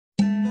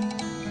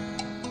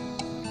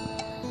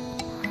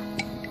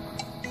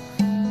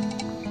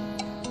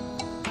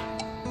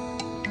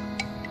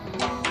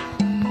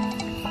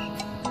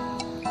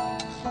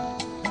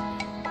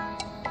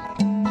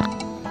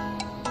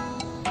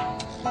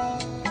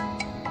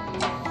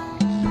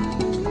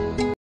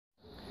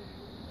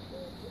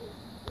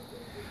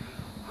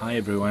Hi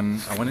everyone,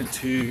 I wanted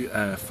to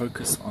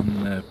focus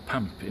on the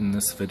pump in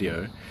this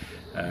video.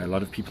 A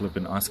lot of people have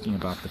been asking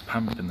about the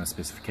pump and the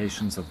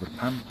specifications of the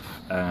pump,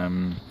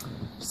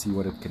 see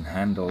what it can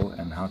handle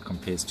and how it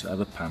compares to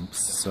other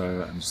pumps.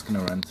 So I'm just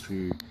going to run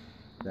through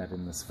that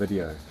in this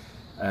video.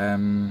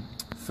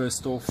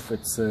 First off,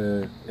 it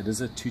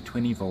is a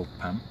 220 volt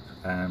pump,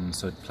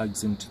 so it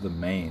plugs into the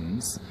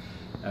mains.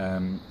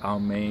 Our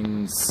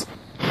mains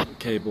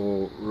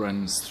cable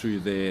runs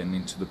through there and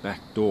into the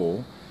back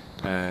door.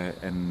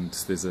 And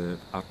there's an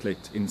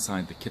outlet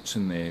inside the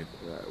kitchen there,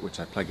 which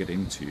I plug it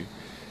into.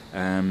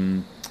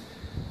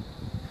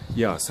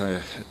 Yeah,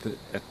 so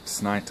at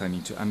night I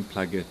need to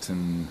unplug it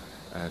and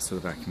so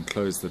that I can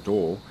close the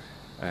door.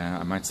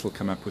 I might still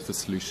come up with a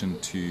solution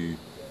to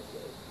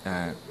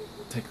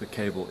take the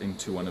cable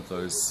into one of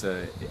those,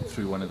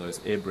 through one of those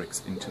air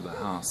bricks into the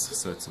house,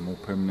 so it's a more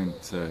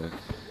permanent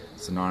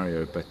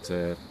scenario. But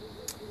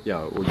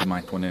yeah, or you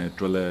might want to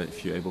drill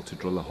if you're able to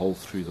drill a hole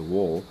through the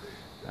wall.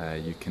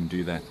 You can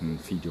do that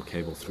and feed your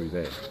cable through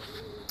there.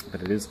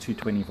 But it is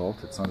 220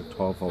 volt, it's not a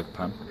 12 volt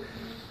pump.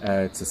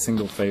 It's a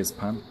single phase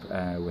pump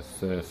with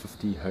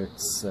 50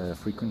 hertz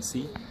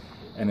frequency,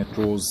 and it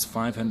draws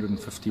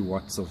 550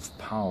 watts of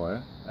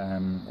power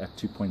at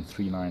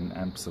 2.39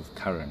 amps of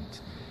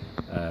current,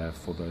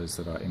 for those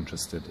that are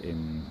interested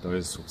in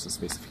those sorts of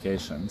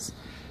specifications.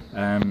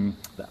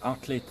 The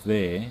outlet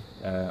there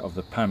of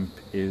the pump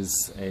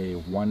is a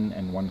 1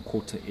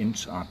 1/4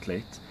 inch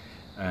outlet.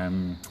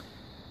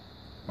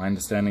 My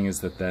understanding is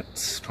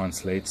that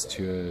translates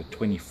to a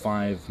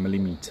 25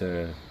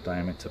 millimeter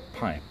diameter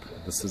pipe.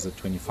 This is a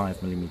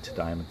 25 millimeter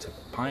diameter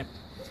pipe,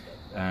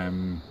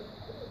 and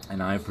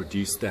I've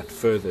reduced that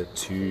further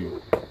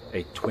to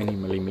a 20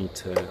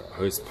 millimeter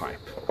hose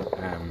pipe.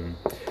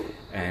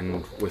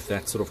 And with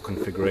that sort of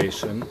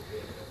configuration,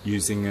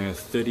 using a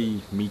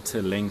 30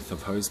 meter length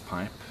of hose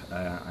pipe,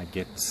 I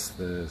get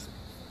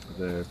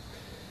the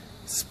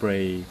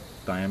spray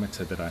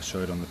diameter that I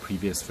showed on the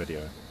previous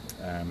video.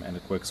 And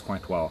it works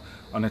quite well.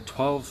 On a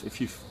 12, if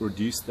you've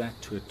reduced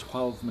that to a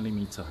 12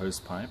 millimeter hose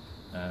pipe,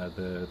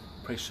 the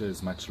pressure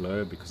is much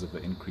lower because of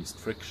the increased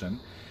friction,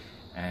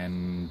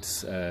 and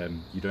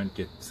you don't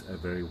get a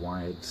very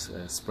wide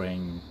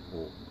spraying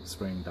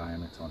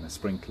diameter on a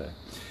sprinkler.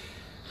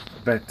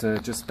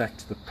 But just back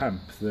to the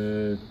pump,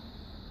 the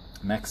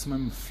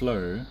maximum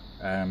flow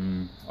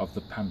of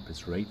the pump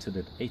is rated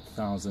at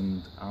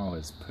 8,000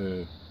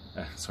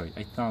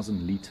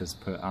 liters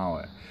per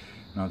hour.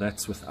 Now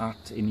that's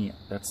at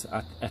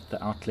the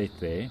outlet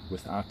there,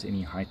 without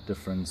any height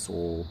difference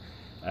or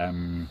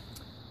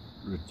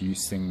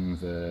reducing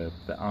the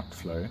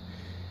outflow.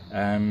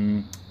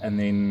 And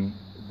then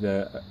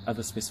the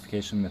other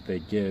specification that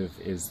they give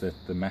is that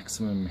the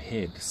maximum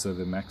head, so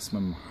the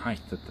maximum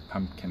height that the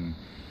pump can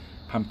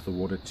pump the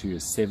water to,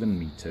 is 7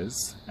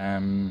 meters.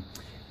 And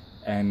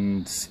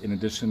in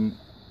addition,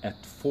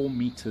 at 4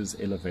 meters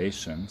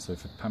elevation, so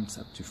if it pumps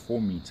up to 4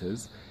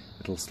 meters,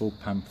 it'll still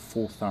pump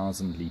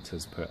 4,000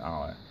 liters per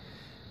hour,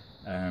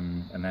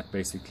 and that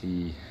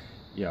basically,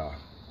 yeah,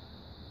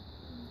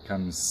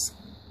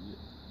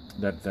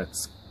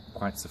 that's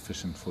quite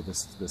sufficient for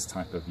this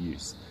type of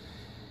use.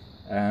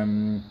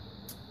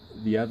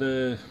 The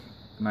other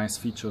nice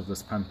feature of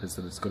this pump is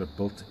that it's got a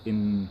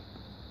built-in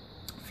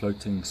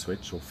floating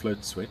switch or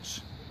float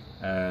switch.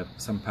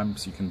 Some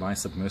pumps, you can buy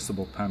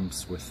submersible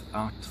pumps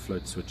without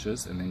float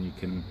switches, and then you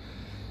can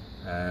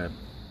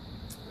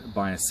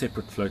buy a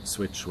separate float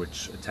switch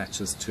which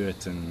attaches to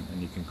it, and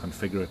you can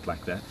configure it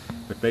like that.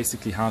 But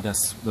basically how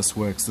this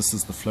works, this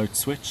is the float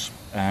switch,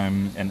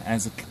 and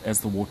as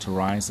the water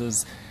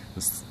rises,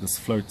 this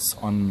floats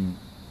on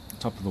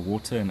top of the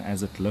water, and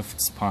as it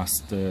lifts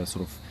past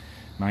sort of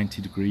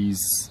 90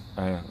 degrees,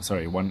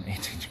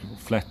 180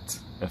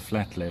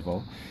 flat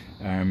level,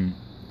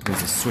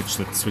 there's a switch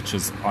that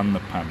switches on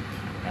the pump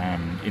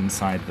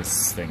inside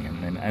this thing,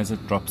 and then as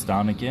it drops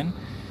down again,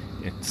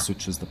 it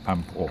switches the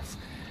pump off.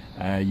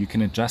 You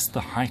can adjust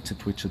the height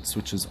at which it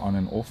switches on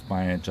and off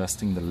by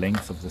adjusting the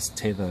length of this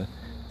tether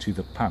to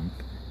the pump.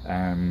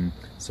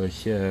 So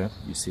here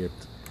you see it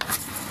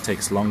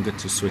takes longer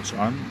to switch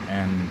on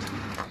and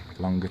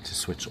longer to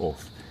switch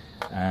off.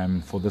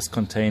 For this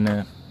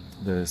container,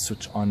 the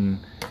switch on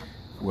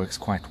works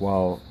quite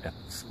well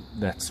at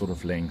that sort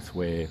of length,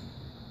 where,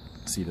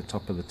 see, the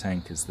top of the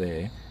tank is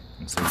there,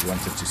 and so you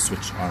want it to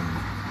switch on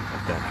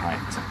at that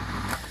height.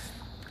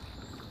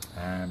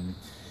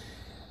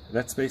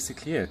 That's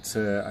basically it.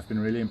 I've been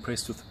really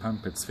impressed with the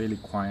pump. It's fairly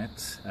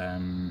quiet.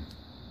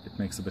 It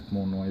makes a bit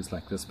more noise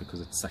like this because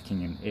it's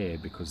sucking in air,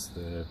 because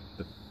the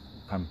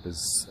pump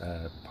is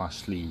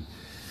partially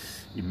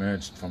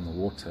emerged from the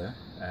water.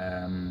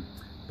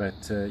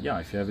 But yeah,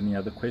 if you have any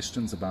other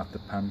questions about the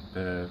pump,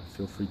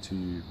 feel free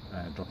to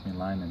drop me a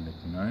line and let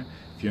me know.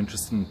 If you're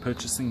interested in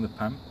purchasing the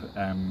pump,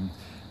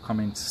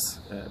 comment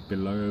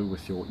below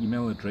with your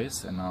email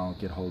address, and I'll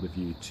get hold of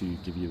you to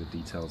give you the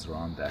details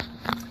around that.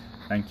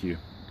 Thank you.